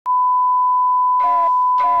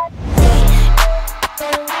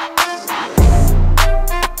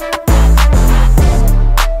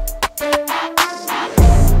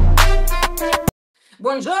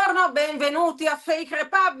Buongiorno, benvenuti a Fake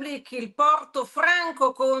Republic, il porto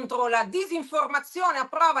franco contro la disinformazione a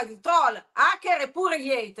prova di troll, hacker e pure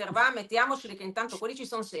gli hater, va? Mettiamoceli che intanto quelli ci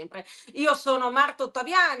sono sempre. Io sono Marta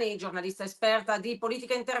Ottaviani, giornalista esperta di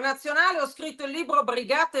politica internazionale, ho scritto il libro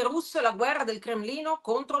Brigate russe, la guerra del Cremlino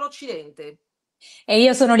contro l'Occidente. E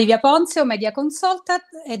io sono Livia Ponzio, media consultant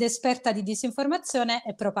ed esperta di disinformazione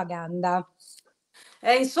e propaganda.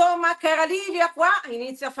 E insomma, cara Livia, qua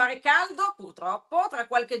inizia a fare caldo, purtroppo. Tra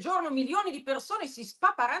qualche giorno milioni di persone si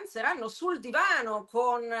spaparanzeranno sul divano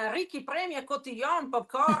con ricchi premi e cotillon,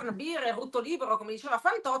 popcorn, birre, rutto libero, come diceva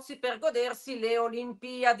Fantozzi, per godersi le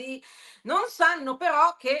Olimpiadi. Non sanno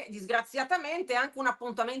però che, disgraziatamente, anche un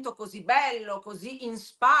appuntamento così bello, così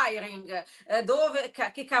inspiring,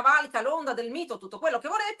 che cavalca l'onda del mito, tutto quello che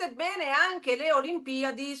volete, bene, anche le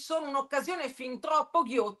Olimpiadi sono un'occasione fin troppo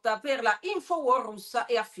ghiotta per la INFOWAR russa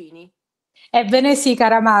e affini. Ebbene sì,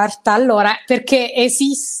 cara Marta, allora, perché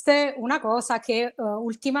esiste una cosa che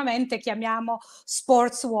ultimamente chiamiamo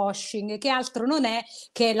sports washing, che altro non è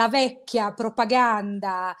che la vecchia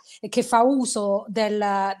propaganda che fa uso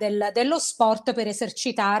dello sport per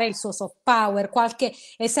esercitare il suo soft power. Qualche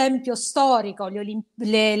esempio storico,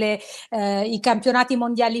 i campionati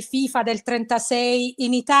mondiali FIFA del 36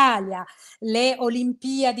 in Italia, le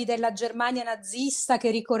Olimpiadi della Germania nazista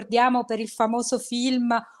che ricordiamo per il famoso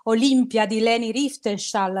film Olimpia di Leni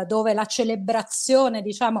Riefenstahl, dove la celebrazione,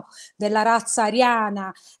 diciamo, della razza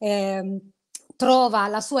ariana trova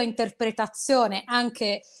la sua interpretazione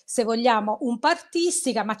anche, se vogliamo, un po'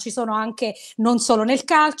 artistica, ma ci sono anche non solo nel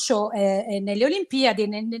calcio e nelle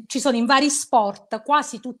Olimpiadi, ci sono in vari sport,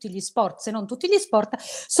 quasi tutti gli sport, se non tutti gli sport,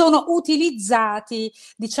 sono utilizzati,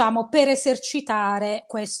 diciamo, per esercitare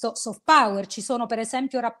questo soft power. Ci sono per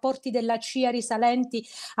esempio rapporti della CIA risalenti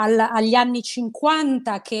agli anni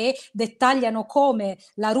 50 che dettagliano come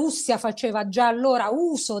la Russia faceva già allora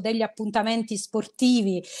uso degli appuntamenti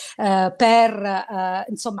sportivi per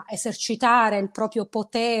insomma esercitare il proprio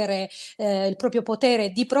potere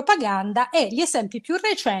di propaganda. E gli esempi più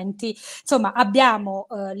recenti, insomma, abbiamo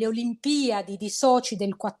le Olimpiadi di Sochi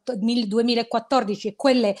del 2014 e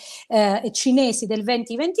quelle cinesi del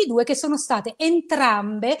 2022, che sono state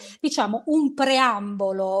entrambe, diciamo, un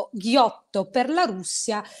preambolo ghiotto per la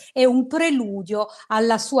Russia e un preludio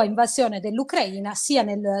alla sua invasione dell'Ucraina sia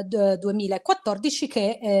nel 2014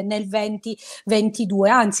 che nel 2022.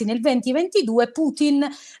 Anzi, nel 2022 Putin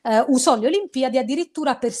usò le Olimpiadi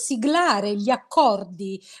addirittura per siglare gli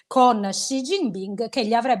accordi con Xi Jinping che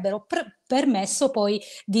gli avrebbero permesso poi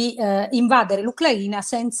di invadere l'Ucraina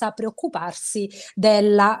senza preoccuparsi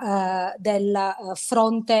del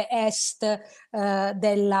fronte est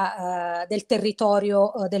del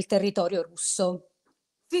territorio russo.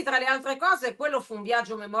 Sì, tra le altre cose, quello fu un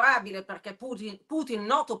viaggio memorabile perché Putin,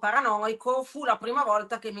 noto paranoico, fu la prima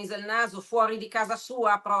volta che mise il naso fuori di casa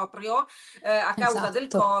sua proprio a causa del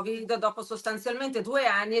Esatto. Covid, dopo sostanzialmente 2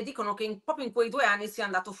 anni, e dicono che proprio in quei 2 anni sia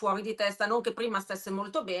andato fuori di testa, non che prima stesse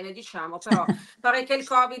molto bene, diciamo, però pare che il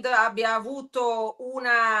Covid abbia avuto un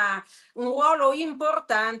ruolo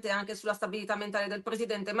importante anche sulla stabilità mentale del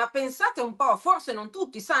presidente. Ma pensate un po', forse non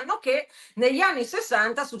tutti sanno che negli anni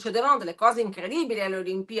 60 succedevano delle cose incredibili alle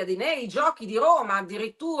Olimpiadi, nei Giochi di Roma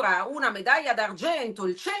addirittura una medaglia d'argento,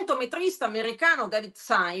 il centometrista americano David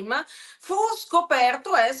Syme fu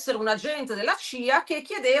scoperto essere un agente della CIA che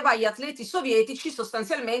chiedeva agli atleti sovietici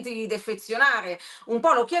sostanzialmente di defezionare. Un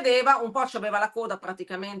po' lo chiedeva, un po' ci aveva la coda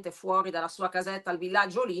praticamente fuori dalla sua casetta al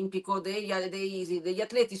villaggio olimpico degli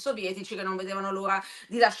atleti sovietici che non vedevano l'ora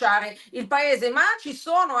di lasciare il paese. Ma ci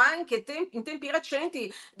sono anche in tempi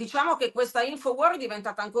recenti, diciamo che questa INFOWAR è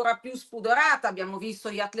diventata ancora più spudorata. Abbiamo visto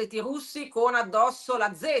gli atleti russi con addosso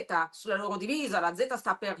la Z sulla loro divisa. La Z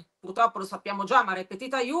sta per, purtroppo lo sappiamo già, ma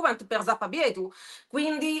repetita Juvent, per Zapabietu,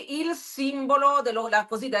 quindi il simbolo della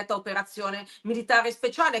cosiddetta operazione militare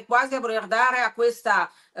speciale, quasi a voler dare a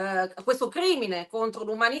questo crimine contro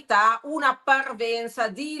l'umanità una parvenza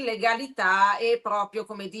di legalità e proprio,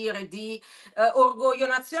 come dire, di orgoglio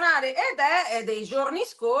nazionale. Ed è dei giorni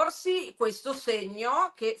scorsi questo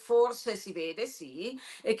segno che forse si vede, sì,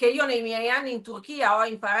 e che io nei miei anni in Turchia ho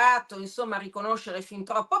imparato, insomma, a riconoscere fin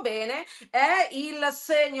troppo bene, è il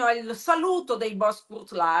segno, il saluto dei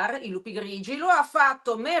Bozkurtlar, i lupi grigi. Lo ha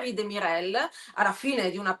fatto Mary Demirel alla fine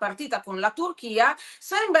di una partita con la Turchia.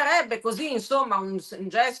 Sembrerebbe così, insomma, un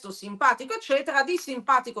gesto simpatico, eccetera. Di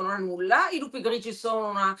simpatico non ha nulla. I lupi grigi sono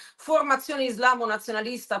una formazione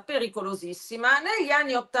islamo-nazionalista pericolosissima. Negli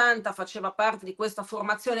anni '80 faceva parte di questa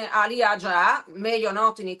formazione Ali Aja, meglio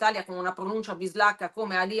noto in Italia con una pronuncia bislacca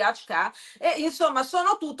come Ali Ajka, e insomma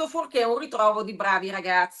sono tutto fuorché un ritrovo di bravi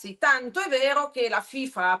ragazzi. Tanto è vero che la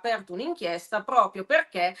FIFA ha aperto un'inchiesta proprio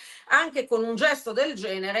perché anche con un gesto del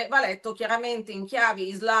genere va letto chiaramente in chiave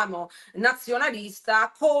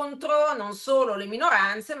islamo-nazionalista contro non solo le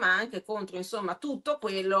minoranze, ma anche contro, insomma, tutto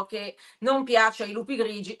quello che non piace ai lupi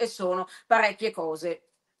grigi, e sono parecchie cose.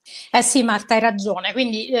 Eh sì, Marta, hai ragione.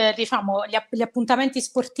 Quindi diciamo gli appuntamenti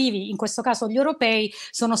sportivi, in questo caso gli europei,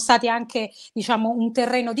 sono stati anche diciamo, un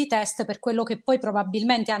terreno di test per quello che poi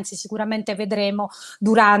probabilmente, anzi sicuramente vedremo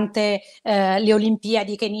durante le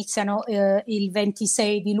Olimpiadi che iniziano il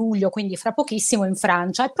 26 di luglio, quindi fra pochissimo in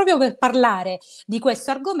Francia. E proprio per parlare di questo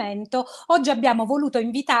argomento, oggi abbiamo voluto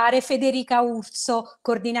invitare Federica Urzo,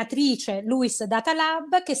 coordinatrice LUIS Data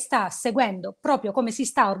Lab, che sta seguendo proprio come si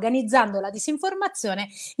sta organizzando la disinformazione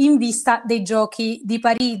in vista dei Giochi di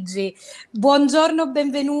Parigi. Buongiorno,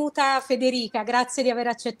 benvenuta Federica, grazie di aver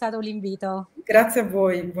accettato l'invito. Grazie a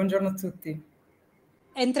voi, buongiorno a tutti.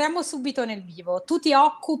 Entriamo subito nel vivo. Tu ti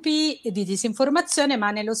occupi di disinformazione,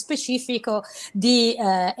 ma nello specifico di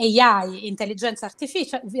AI, intelligenza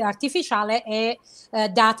artificiale e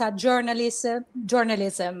data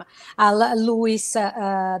journalism al LUIS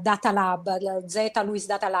Data Lab, al Z LUIS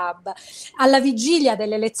Data Lab. Alla vigilia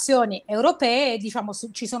delle elezioni europee, diciamo,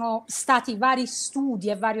 ci sono stati vari studi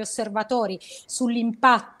e vari osservatori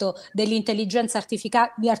sull'impatto dell'intelligenza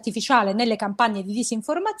artificiale nelle campagne di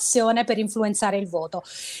disinformazione per influenzare il voto.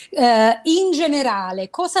 In generale,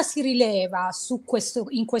 cosa si rileva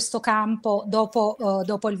in questo campo dopo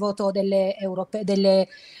il voto dell'Europa?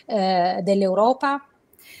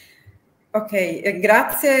 Ok,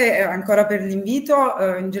 grazie ancora per l'invito.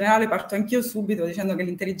 In generale parto anch'io subito dicendo che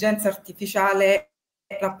l'intelligenza artificiale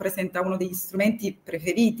rappresenta uno degli strumenti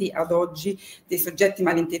preferiti ad oggi dei soggetti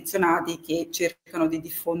malintenzionati che cercano di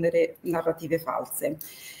diffondere narrative false.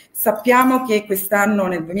 Sappiamo che quest'anno,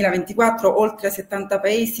 nel 2024, oltre 70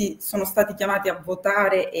 paesi sono stati chiamati a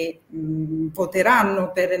votare e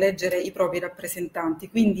voteranno per eleggere i propri rappresentanti,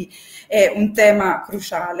 quindi è un tema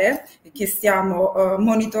cruciale che stiamo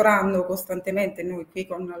monitorando costantemente. Noi qui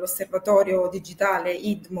con l'osservatorio digitale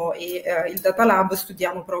IDMO e il Data Lab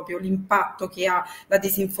studiamo proprio l'impatto che ha la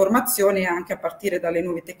disinformazione anche a partire dalle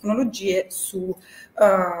nuove tecnologie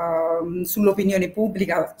sull'opinione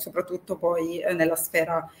pubblica, soprattutto poi nella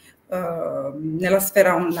sfera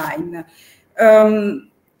online.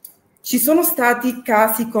 Ci sono stati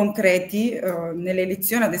casi concreti nelle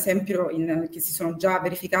elezioni, ad esempio, che si sono già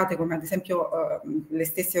verificate, come ad esempio le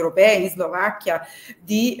stesse europee in Slovacchia,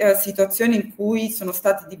 di situazioni in cui sono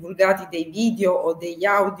stati divulgati dei video o degli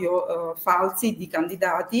audio falsi di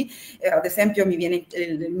candidati. Ad esempio mi viene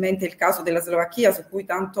in mente il caso della Slovacchia, su cui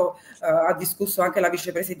tanto ha discusso anche la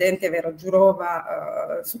vicepresidente Vera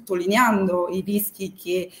Jourova, sottolineando i rischi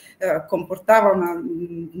che comportava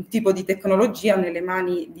un tipo di tecnologia nelle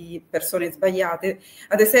mani di persone sbagliate.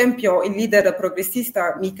 Ad esempio il leader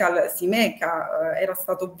progressista Michal Simeka era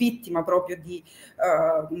stato vittima proprio di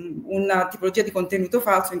una tipologia di contenuto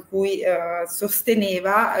falso in cui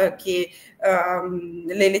sosteneva che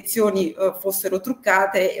le elezioni fossero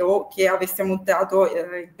truccate o che avesse aumentato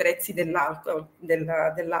i prezzi dell'alcol.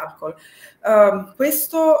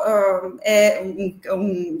 Questo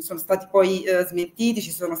sono stati poi smentiti,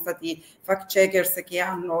 ci sono stati fact checkers che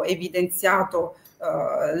hanno evidenziato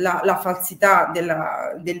la falsità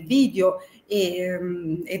del video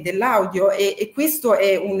e dell'audio, e questo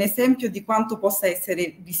è un esempio di quanto possa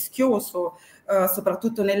essere rischioso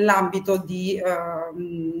soprattutto nell'ambito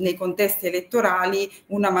nei contesti elettorali,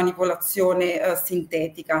 una manipolazione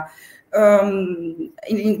sintetica.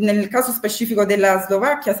 Nel caso specifico della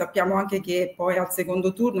Slovacchia sappiamo anche che poi al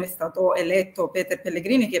secondo turno è stato eletto Peter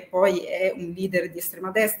Pellegrini, che poi è un leader di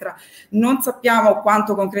estrema destra. Non sappiamo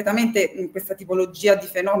quanto concretamente questa tipologia di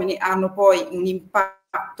fenomeni hanno poi un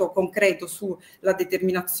impatto concreto sulla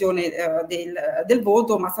determinazione del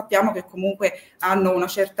voto, ma sappiamo che comunque hanno una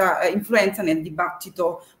certa influenza nel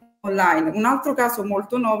dibattito online. Un altro caso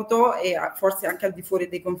molto noto, e forse anche al di fuori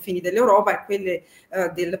dei confini dell'Europa, è quello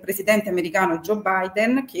del presidente americano Joe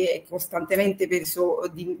Biden, che è costantemente preso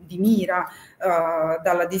di mira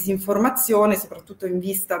dalla disinformazione, soprattutto in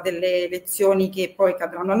vista delle elezioni che poi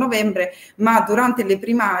cadranno a novembre, ma durante le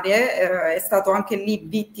primarie è stato anche lì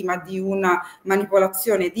vittima di una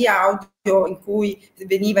manipolazione di audio in cui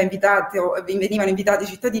venivano invitati i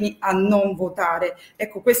cittadini a non votare.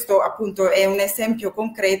 Ecco, questo appunto è un esempio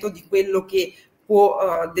concreto di quello che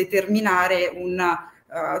può determinare una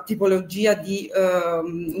tipologia di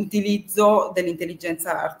utilizzo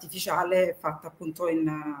dell'intelligenza artificiale fatta appunto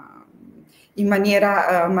in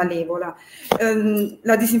maniera malevola.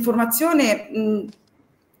 La disinformazione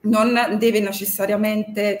non deve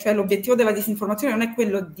necessariamente, cioè l'obiettivo della disinformazione non è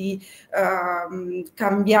quello di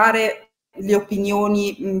cambiare le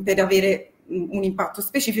opinioni per avere un impatto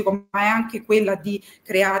specifico, ma è anche quella di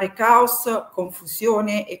creare caos,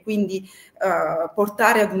 confusione e quindi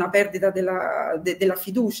portare ad una perdita della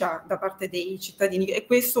fiducia da parte dei cittadini, e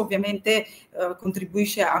questo ovviamente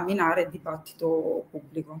contribuisce a minare il dibattito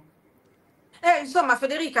pubblico. Insomma,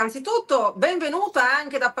 Federica, anzitutto benvenuta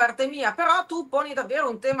anche da parte mia, però tu poni davvero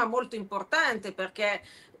un tema molto importante, perché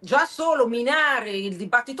già solo minare il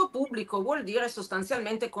dibattito pubblico vuol dire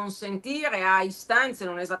sostanzialmente consentire a istanze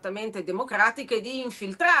non esattamente democratiche di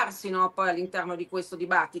infiltrarsi, no, poi all'interno di questo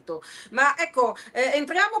dibattito. Ma ecco,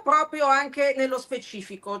 entriamo proprio anche nello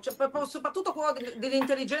specifico, cioè, soprattutto quello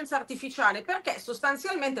dell'intelligenza artificiale, perché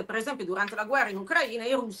sostanzialmente, per esempio, durante la guerra in Ucraina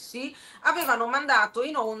i russi avevano mandato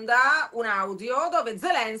in onda un audio dove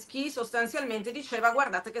Zelensky sostanzialmente diceva: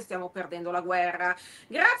 guardate che stiamo perdendo la guerra.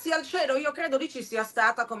 Grazie al cielo io credo lì ci sia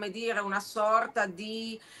stata, come dire, una sorta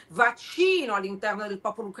di vaccino all'interno del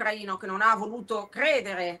popolo ucraino, che non ha voluto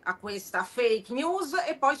credere a questa fake news,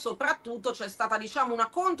 e poi soprattutto c'è stata, diciamo, una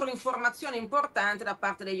controinformazione importante da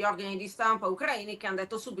parte degli organi di stampa ucraini, che hanno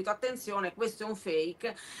detto subito: attenzione, questo è un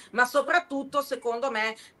fake. Ma soprattutto, secondo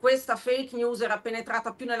me, questa fake news era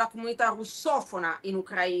penetrata più nella comunità russofona in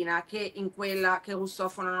Ucraina che in quella che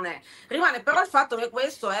russofona non è. Rimane però il fatto che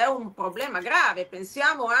questo è un problema grave.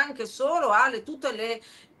 Pensiamo anche solo alle tutte le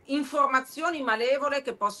informazioni malevole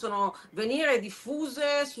che possono venire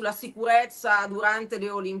diffuse sulla sicurezza durante le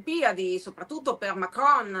Olimpiadi, soprattutto per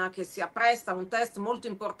Macron, che si appresta a un test molto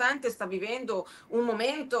importante, sta vivendo un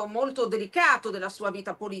momento molto delicato della sua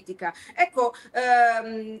vita politica. Ecco,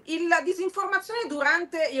 la disinformazione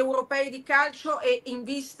durante gli europei di calcio e in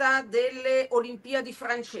vista delle Olimpiadi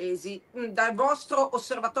francesi, dal vostro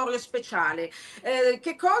osservatorio speciale,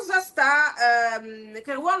 che cosa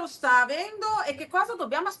che ruolo sta avendo e che cosa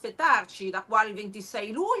dobbiamo aspettarci da qua al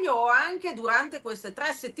 26 luglio o anche durante queste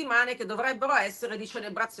 3 settimane che dovrebbero essere di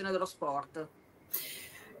celebrazione dello sport?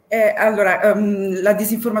 Allora, la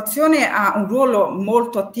disinformazione ha un ruolo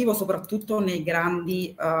molto attivo soprattutto nei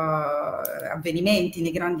grandi avvenimenti,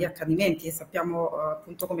 nei grandi accadimenti, e sappiamo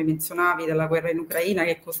appunto, come menzionavi, della guerra in Ucraina,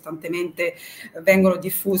 che costantemente vengono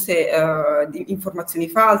diffuse informazioni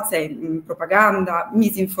false, propaganda,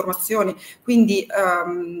 misinformazioni, quindi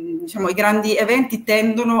diciamo i grandi eventi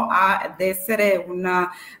tendono ad essere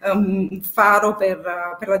un faro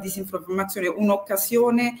per la disinformazione,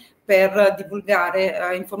 un'occasione per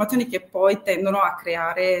divulgare informazioni che poi tendono a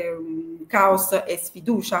creare caos e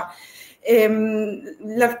sfiducia.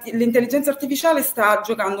 L'intelligenza artificiale sta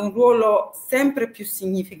giocando un ruolo sempre più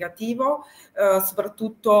significativo,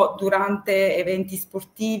 soprattutto durante eventi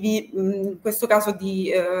sportivi, in questo caso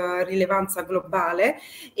di rilevanza globale,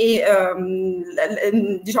 e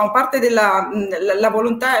diciamo parte della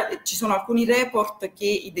volontà. Ci sono alcuni report che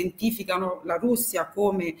identificano la Russia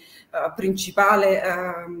come principale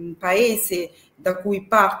paese da cui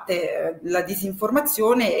parte la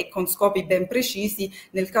disinformazione, e con scopi ben precisi.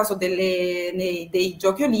 Nel caso dei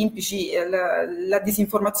giochi olimpici, la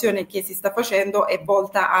disinformazione che si sta facendo è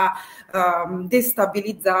volta a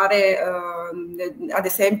destabilizzare ad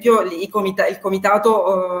esempio il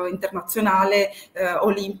comitato internazionale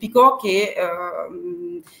olimpico, che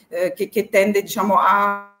tende, diciamo,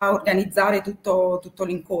 a organizzare tutto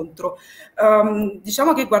l'incontro.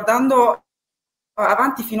 Diciamo che guardando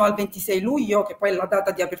avanti fino al 26 luglio, che poi è la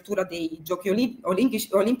data di apertura dei giochi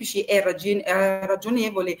olimpici, è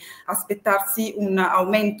ragionevole aspettarsi un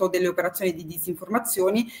aumento delle operazioni di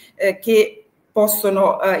disinformazioni che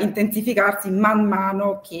possono intensificarsi man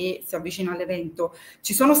mano che si avvicina all'evento.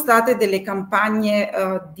 Ci sono state delle campagne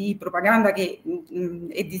di propaganda e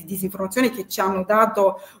di disinformazione che ci hanno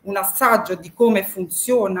dato un assaggio di come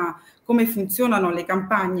funzionano le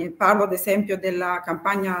campagne. Parlo ad esempio della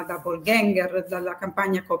campagna Doppelganger, della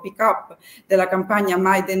campagna Copycat, della campagna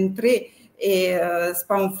Maiden 3 e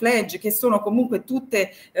Spawnfledge, che sono comunque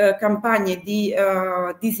tutte campagne di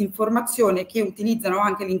disinformazione che utilizzano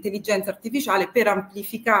anche l'intelligenza artificiale per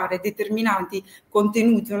amplificare determinati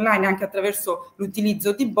contenuti online, anche attraverso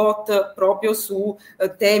l'utilizzo di bot proprio su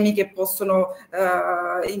temi che possono,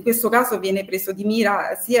 in questo caso viene preso di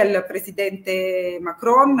mira sia il presidente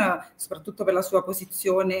Macron, soprattutto per la sua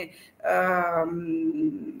posizione a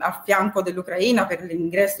fianco dell'Ucraina,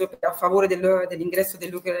 a favore dell'ingresso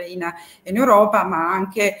dell'Ucraina in Europa, ma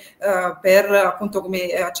anche per, appunto,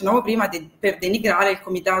 come accennavo prima, per denigrare il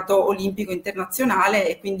Comitato Olimpico Internazionale,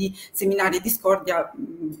 e quindi seminare discordia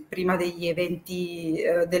prima degli eventi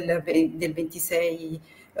del 26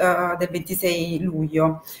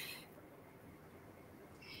 luglio.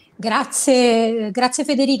 Grazie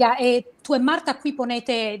Federica. E tu e Marta qui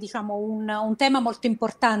ponete, diciamo, un tema molto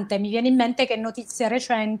importante. Mi viene in mente che è notizia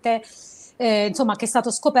recente, insomma, che è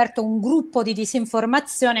stato scoperto un gruppo di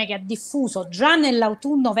disinformazione che ha diffuso già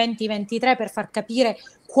nell'autunno 2023, per far capire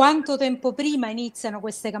quanto tempo prima iniziano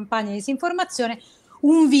queste campagne di disinformazione,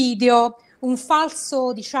 un video, un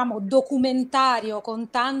falso, diciamo, documentario con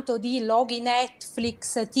tanto di loghi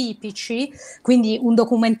Netflix tipici, quindi un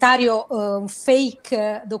documentario, un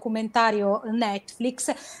fake documentario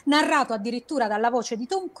Netflix, narrato addirittura dalla voce di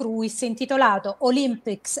Tom Cruise, intitolato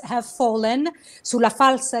Olympics Have Fallen, sulla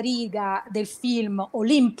falsa riga del film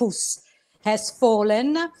Olympus Has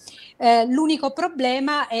Fallen. L'unico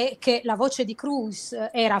problema è che la voce di Cruise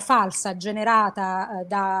era falsa, generata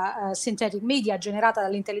da Synthetic Media, generata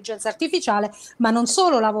dall'intelligenza artificiale, ma non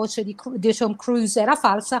solo la voce di Tom Cruise era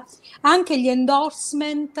falsa, anche gli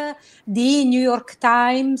endorsement di New York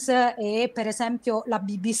Times e per esempio la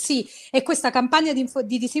BBC. E questa campagna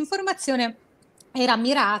di disinformazione era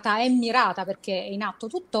mirata, è mirata perché è in atto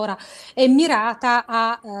tuttora, è mirata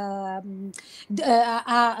a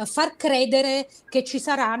far credere che ci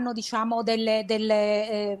saranno, diciamo,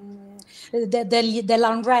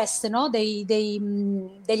 dell'unrest, no?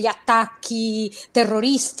 Degli attacchi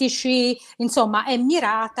terroristici, insomma, è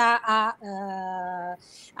mirata a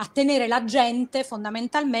tenere la gente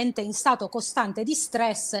fondamentalmente in stato costante di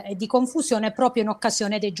stress e di confusione proprio in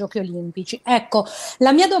occasione dei Giochi Olimpici. Ecco,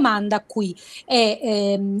 la mia domanda qui è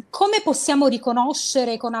come possiamo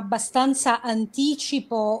riconoscere con abbastanza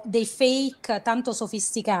anticipo dei fake tanto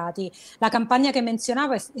sofisticati? La campagna che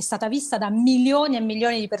menzionavo è stata vista da milioni e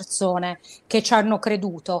milioni di persone che ci hanno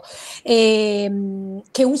creduto,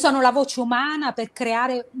 che usano la voce umana per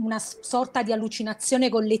creare una sorta di allucinazione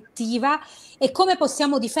collettiva. E come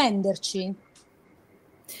possiamo difenderci?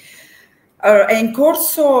 Allora, è in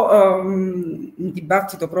corso un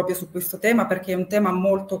dibattito proprio su questo tema, perché è un tema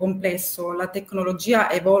molto complesso. La tecnologia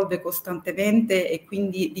evolve costantemente e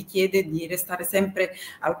quindi richiede di restare sempre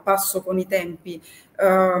al passo con i tempi.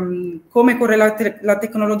 Come corre la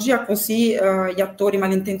tecnologia, così gli attori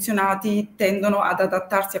malintenzionati tendono ad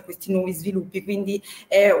adattarsi a questi nuovi sviluppi, quindi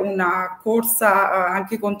è una corsa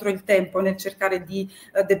anche contro il tempo nel cercare di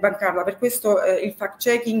debunkarla. Per questo il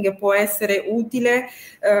fact-checking può essere utile,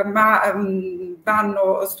 ma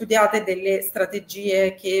vanno studiate delle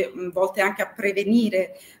strategie che volte anche a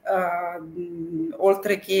prevenire,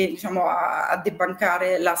 oltre che, diciamo, a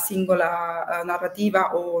debunkare la singola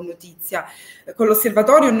narrativa o notizia. Con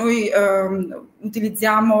l'osservatorio noi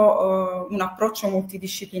utilizziamo un approccio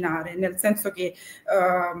multidisciplinare, nel senso che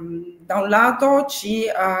da un lato ci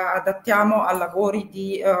adattiamo a lavori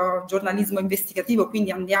di giornalismo investigativo,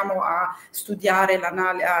 quindi andiamo a studiare,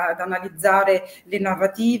 ad analizzare le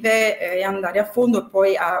narrative e andare a fondo, e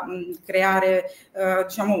poi a creare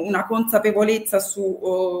diciamo una consapevolezza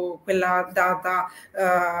su quella data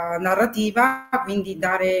narrativa, quindi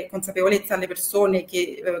dare consapevolezza alle persone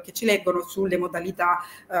che ci leggono sulle modalità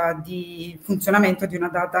di funzionamento di una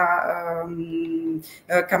data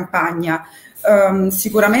campagna.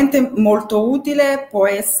 Sicuramente molto utile può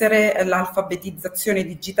essere l'alfabetizzazione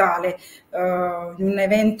digitale. In un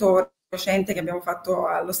evento recente che abbiamo fatto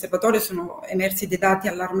all'osservatorio sono emersi dei dati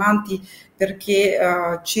allarmanti, perché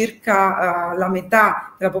circa la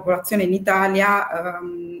metà della popolazione in Italia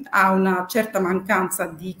ha una certa mancanza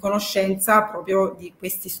di conoscenza proprio di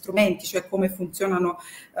questi strumenti, cioè come funzionano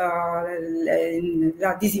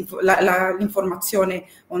l'informazione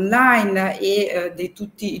online e di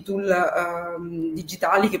tutti i tool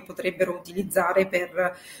digitali che potrebbero utilizzare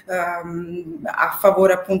per, a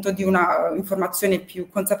favore appunto di una informazione più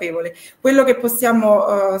consapevole. Quello che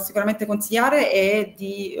possiamo sicuramente consigliare è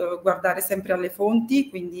di guardare sempre alle fonti,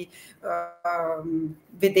 quindi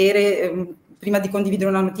vedere, prima di condividere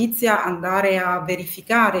una notizia, andare a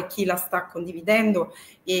verificare chi la sta condividendo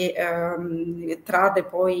e trarre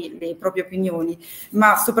poi le proprie opinioni.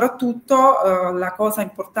 Ma soprattutto la cosa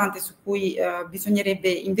importante su cui bisognerebbe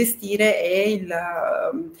investire è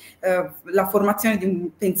la formazione di un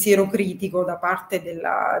pensiero critico da parte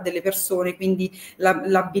delle persone, quindi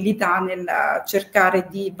l'abilità nel cercare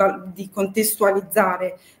di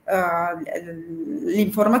contestualizzare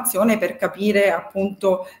l'informazione per capire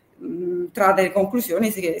appunto, trarre le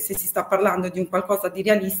conclusioni se si sta parlando di un qualcosa di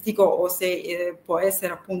realistico o se può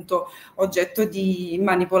essere appunto oggetto di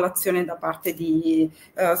manipolazione da parte di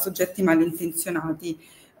soggetti malintenzionati.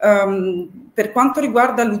 Per quanto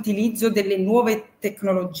riguarda l'utilizzo delle nuove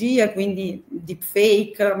tecnologie, quindi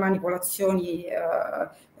deepfake, manipolazioni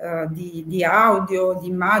di audio, di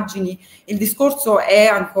immagini, il discorso è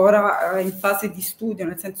ancora in fase di studio,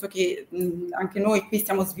 nel senso che anche noi qui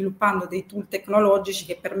stiamo sviluppando dei tool tecnologici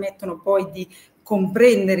che permettono poi di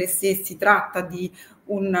comprendere se si tratta di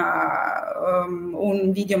un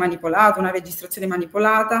video manipolato, una registrazione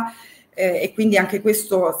manipolata, e quindi anche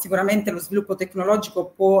questo sicuramente lo sviluppo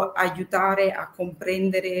tecnologico può aiutare a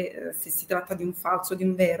comprendere se si tratta di un falso o di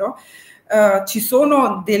un vero. Ci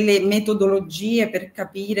sono delle metodologie per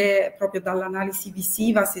capire proprio dall'analisi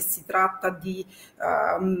visiva se si tratta di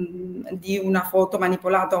una foto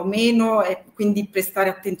manipolata o meno, e quindi prestare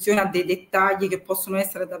attenzione a dei dettagli che possono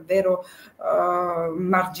essere davvero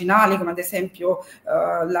marginali, come ad esempio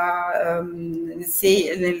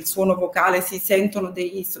se nel suono vocale si sentono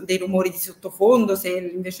dei rumori di sottofondo, se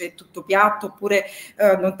invece è tutto piatto, oppure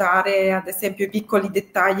notare ad esempio i piccoli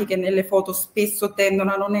dettagli che nelle foto spesso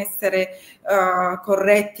tendono a non essere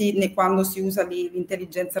corretti né quando si usa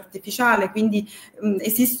l'intelligenza artificiale. Quindi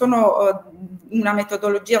esistono una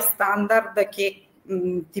metodologia standard che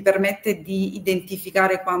ti permette di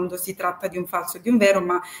identificare quando si tratta di un falso e di un vero,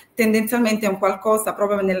 ma tendenzialmente è un qualcosa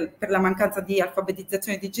proprio per la mancanza di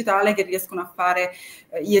alfabetizzazione digitale che riescono a fare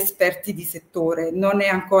gli esperti di settore. Non è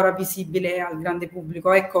ancora visibile al grande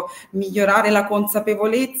pubblico. Ecco, migliorare la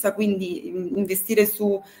consapevolezza, quindi investire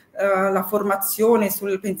su la formazione,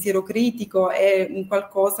 sul pensiero critico è un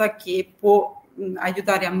qualcosa che può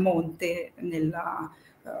aiutare a monte nel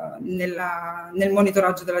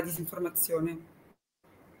monitoraggio della disinformazione.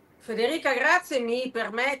 Federica, grazie. Mi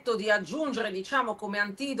permetto di aggiungere, diciamo, come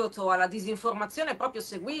antidoto alla disinformazione, proprio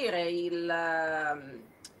seguire il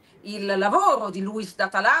lavoro di Luis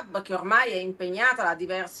Data Lab, che ormai è impegnata da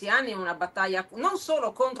diversi anni in una battaglia non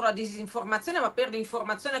solo contro la disinformazione, ma per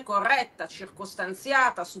l'informazione corretta,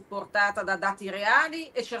 circostanziata, supportata da dati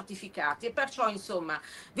reali e certificati. E perciò, insomma,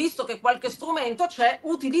 visto che qualche strumento c'è,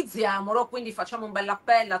 utilizziamolo. Quindi facciamo un bel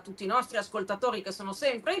appello a tutti i nostri ascoltatori, che sono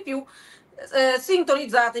sempre i più.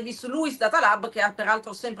 Sintonizzatevi su Luis Data Lab, che ha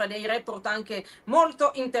peraltro sempre dei report anche molto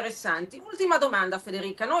interessanti. Ultima domanda,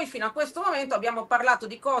 Federica. Noi fino a questo momento abbiamo parlato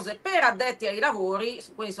di cose per addetti ai lavori,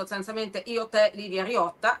 quindi sostanzialmente io, te, Livia,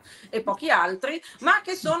 Riotta e pochi altri, ma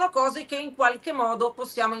che sono cose che in qualche modo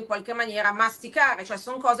possiamo in qualche maniera masticare, cioè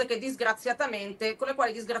sono cose che disgraziatamente, con le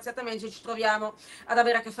quali disgraziatamente ci troviamo ad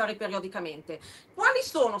avere a che fare periodicamente. Quali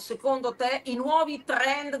sono secondo te i nuovi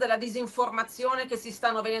trend della disinformazione che si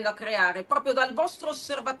stanno venendo a creare? Proprio dal vostro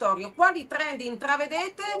osservatorio, quali trend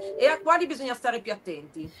intravedete e a quali bisogna stare più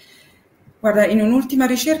attenti? Guarda, in un'ultima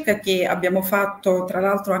ricerca che abbiamo fatto, tra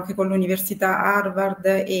l'altro anche con l'Università Harvard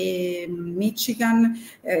e Michigan,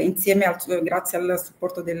 grazie al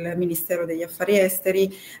supporto del Ministero degli Affari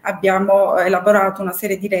Esteri, abbiamo elaborato una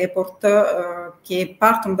serie di report che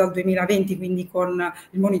partono dal 2020, quindi con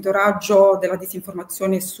il monitoraggio della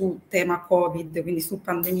disinformazione su tema Covid, quindi su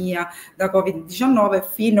pandemia da Covid-19,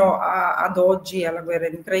 fino ad oggi alla guerra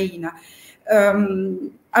in Ucraina.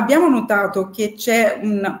 Abbiamo notato che c'è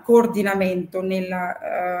un coordinamento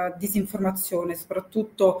nella disinformazione,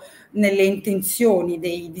 soprattutto nelle intenzioni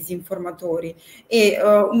dei disinformatori, e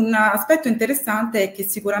un aspetto interessante è che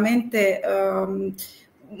sicuramente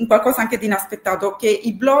qualcosa anche di inaspettato, che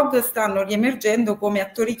i blog stanno riemergendo come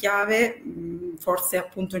attori chiave, forse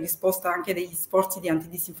appunto in risposta anche degli sforzi di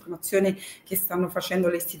antidisinformazione che stanno facendo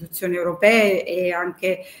le istituzioni europee e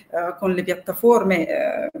anche con le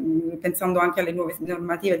piattaforme, pensando anche alle nuove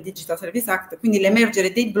normative del Digital Service Act, quindi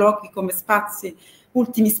l'emergere dei blog come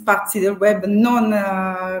ultimi spazi del web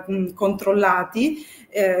non controllati,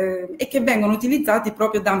 e che vengono utilizzati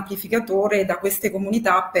proprio da amplificatore da queste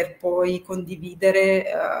comunità per poi condividere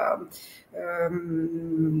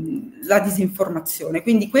la disinformazione.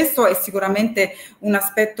 Quindi questo è sicuramente un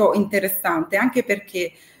aspetto interessante, anche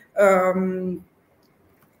perché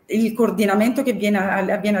il coordinamento che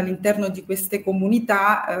avviene all'interno di queste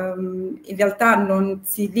comunità in realtà non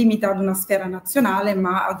si limita ad una sfera nazionale,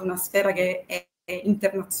 ma ad una sfera che è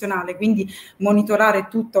internazionale, quindi monitorare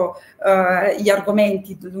tutti gli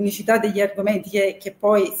argomenti, l'unicità degli argomenti che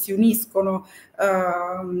poi si uniscono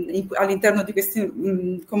all'interno di queste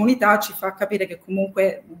comunità ci fa capire che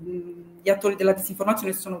comunque gli attori della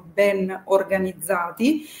disinformazione sono ben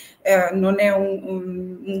organizzati, non è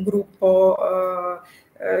un gruppo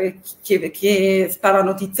che spara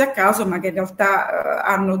notizie a caso, ma che in realtà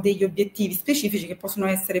hanno degli obiettivi specifici che possono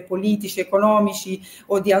essere politici, economici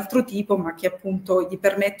o di altro tipo, ma che appunto gli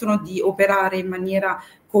permettono di operare in maniera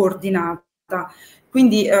coordinata.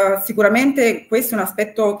 Quindi sicuramente questo è un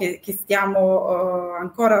aspetto che stiamo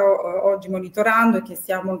ancora oggi monitorando e che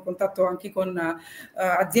siamo in contatto anche con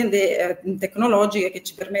aziende tecnologiche che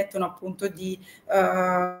ci permettono appunto di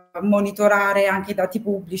monitorare anche i dati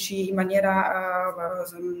pubblici in maniera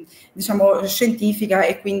diciamo scientifica,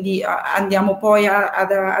 e quindi andiamo poi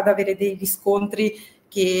ad avere dei riscontri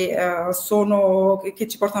che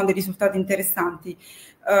ci portano a dei risultati interessanti.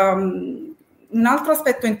 Un altro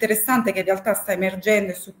aspetto interessante che in realtà sta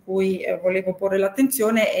emergendo e su cui volevo porre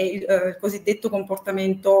l'attenzione è il cosiddetto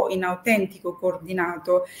comportamento inautentico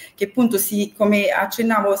coordinato, che appunto come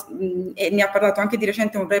accennavo, e ne ha parlato anche di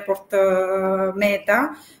recente un report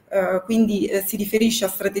Meta, quindi si riferisce a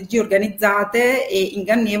strategie organizzate e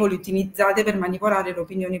ingannevoli utilizzate per manipolare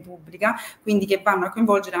l'opinione pubblica, quindi che vanno a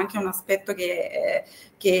coinvolgere anche un aspetto che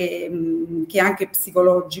è anche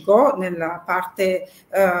psicologico nella parte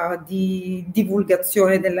di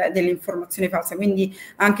divulgazione delle informazioni false. Quindi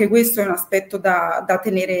anche questo è un aspetto da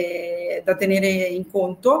tenere in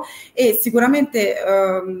conto, e sicuramente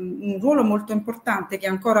un ruolo molto importante che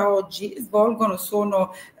ancora oggi svolgono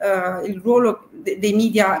sono il ruolo dei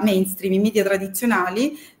media mainstream, i media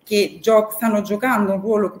tradizionali, che stanno giocando un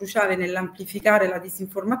ruolo cruciale nell'amplificare la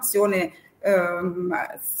disinformazione.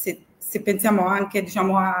 Se pensiamo anche,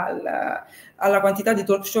 diciamo, alla quantità di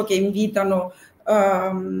talk show che invitano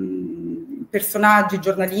personaggi,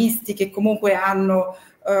 giornalisti che comunque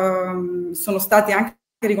sono stati anche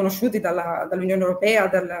riconosciuti dall'Unione Europea,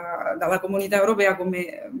 dalla Comunità Europea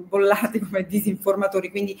come bollati come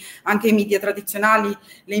disinformatori. Quindi anche i media tradizionali,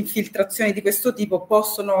 le infiltrazioni di questo tipo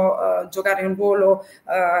possono giocare un ruolo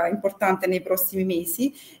importante nei prossimi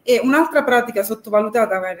mesi. E un'altra pratica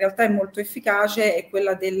sottovalutata, ma in realtà è molto efficace, è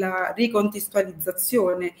quella della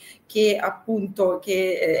ricontestualizzazione, che appunto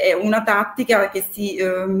è una tattica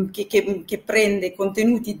che prende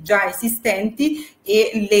contenuti già esistenti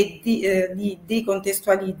e li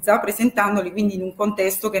decontestualizza, presentandoli quindi in un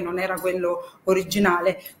contesto che non era quello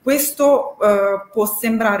originale. Questo può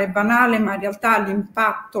sembrare banale, ma in realtà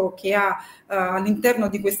l'impatto che ha all'interno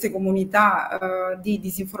di queste comunità di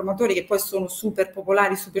disinformatori, che poi sono super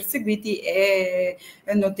popolari, super seguiti, è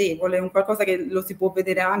notevole. È un qualcosa che lo si può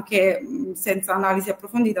vedere anche senza analisi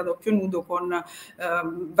approfondita, ad occhio nudo,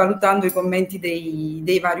 valutando i commenti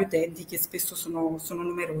dei vari utenti, che spesso sono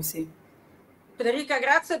numerosi. Federica,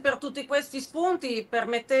 grazie per tutti questi spunti.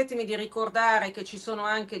 Permettetemi di ricordare che ci sono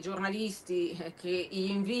anche giornalisti che gli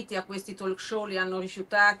inviti a questi talk show li hanno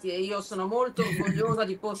rifiutati, e io sono molto orgogliosa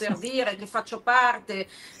di poter dire che faccio parte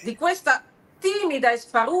di questa timida e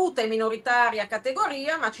sparuta e minoritaria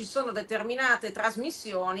categoria, ma ci sono determinate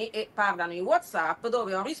trasmissioni, e parlano in WhatsApp,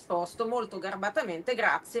 dove ho risposto molto garbatamente: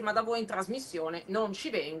 grazie, ma da voi in trasmissione non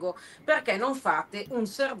ci vengo, perché non fate un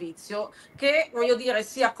servizio che, voglio dire,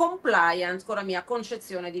 sia compliant con la mia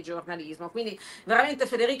concezione di giornalismo. Quindi veramente,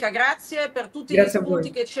 Federica, grazie per tutti gli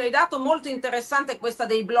spunti che ci hai dato. Molto interessante questa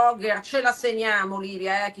dei blogger, ce la segniamo,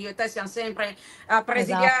 Livia, che io e te siamo sempre a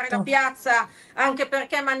presidiare la piazza, anche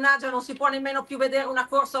perché mannaggia non si può nemmeno più vedere una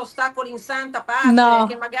corsa a ostacoli in santa pace,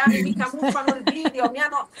 che magari mi camuffano il video,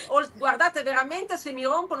 guardate, veramente, se mi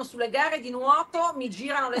rompono sulle gare di nuoto mi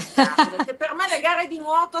girano le scatole, che per me le gare di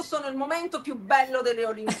nuoto sono il momento più bello delle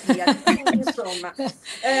Olimpiadi. Quindi, insomma,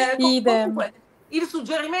 comunque il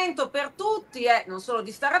suggerimento per tutti è non solo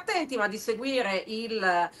di stare attenti, ma di seguire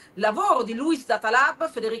il lavoro di Luis Data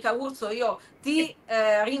Lab. Federica Urzo, io ti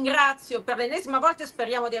ringrazio per l'ennesima volta e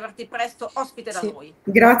speriamo di averti presto ospite da noi.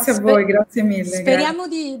 Grazie a voi, grazie mille. Speriamo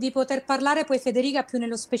di poter parlare poi, Federica, più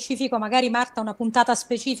nello specifico, magari Marta una puntata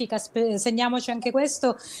specifica, segniamoci anche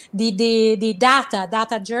questo, di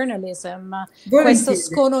data journalism, questo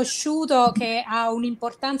sconosciuto che ha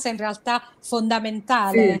un'importanza in realtà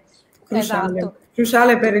fondamentale. Sì.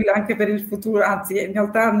 Cruciale anche per il futuro, anzi in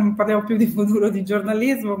realtà non parliamo più di futuro di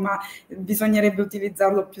giornalismo, ma bisognerebbe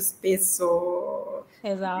utilizzarlo più spesso.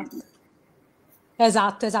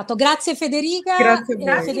 Esatto. Grazie Federica. Grazie a voi.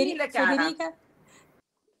 Grazie mille, Federica.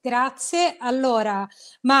 Grazie. Allora,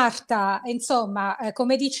 Marta, insomma,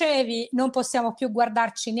 come dicevi, non possiamo più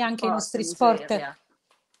guardarci neanche i nostri sport.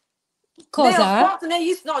 Cosa?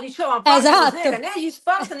 Negli sport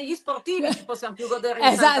negli sportivi ci possiamo più godere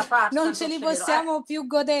in santa pace, non ce li possiamo più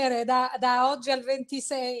godere da oggi al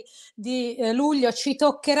 26 di luglio. Ci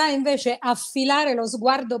toccherà invece affilare lo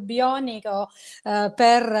sguardo bionico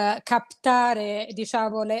per captare,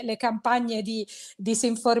 diciamo, le campagne di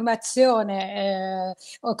disinformazione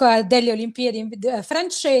delle Olimpiadi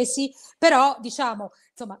francesi, però diciamo,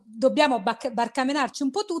 insomma, dobbiamo barcamenarci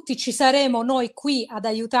un po' tutti. Ci saremo noi qui ad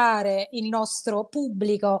aiutare il nostro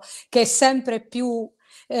pubblico, che è sempre più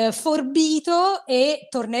forbito, e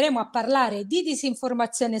torneremo a parlare di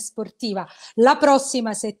disinformazione sportiva la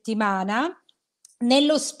prossima settimana.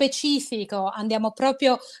 Nello specifico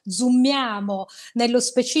zoomiamo nello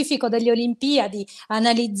specifico delle Olimpiadi,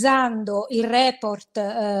 analizzando il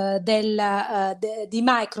report di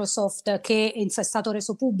Microsoft che è stato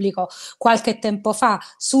reso pubblico qualche tempo fa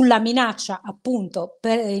sulla minaccia, appunto,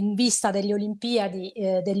 in vista delle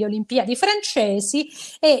Olimpiadi francesi.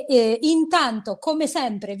 E intanto, come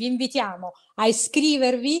sempre, vi invitiamo a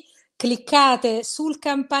iscrivervi. Cliccate sul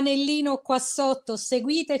campanellino qua sotto,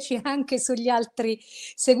 seguiteci anche sugli altri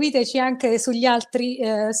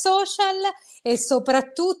social, e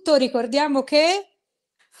soprattutto ricordiamo che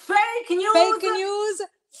fake news.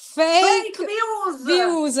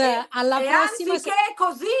 Alla prossima. Anziché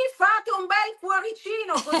così fate un bel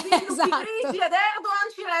cuoricino, così Esatto. Grigi ed Erdogan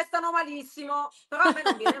ci restano malissimo, però a me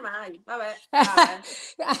non viene mai. Vabbè.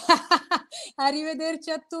 Arrivederci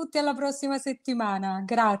a tutti, alla prossima settimana.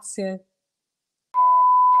 Grazie.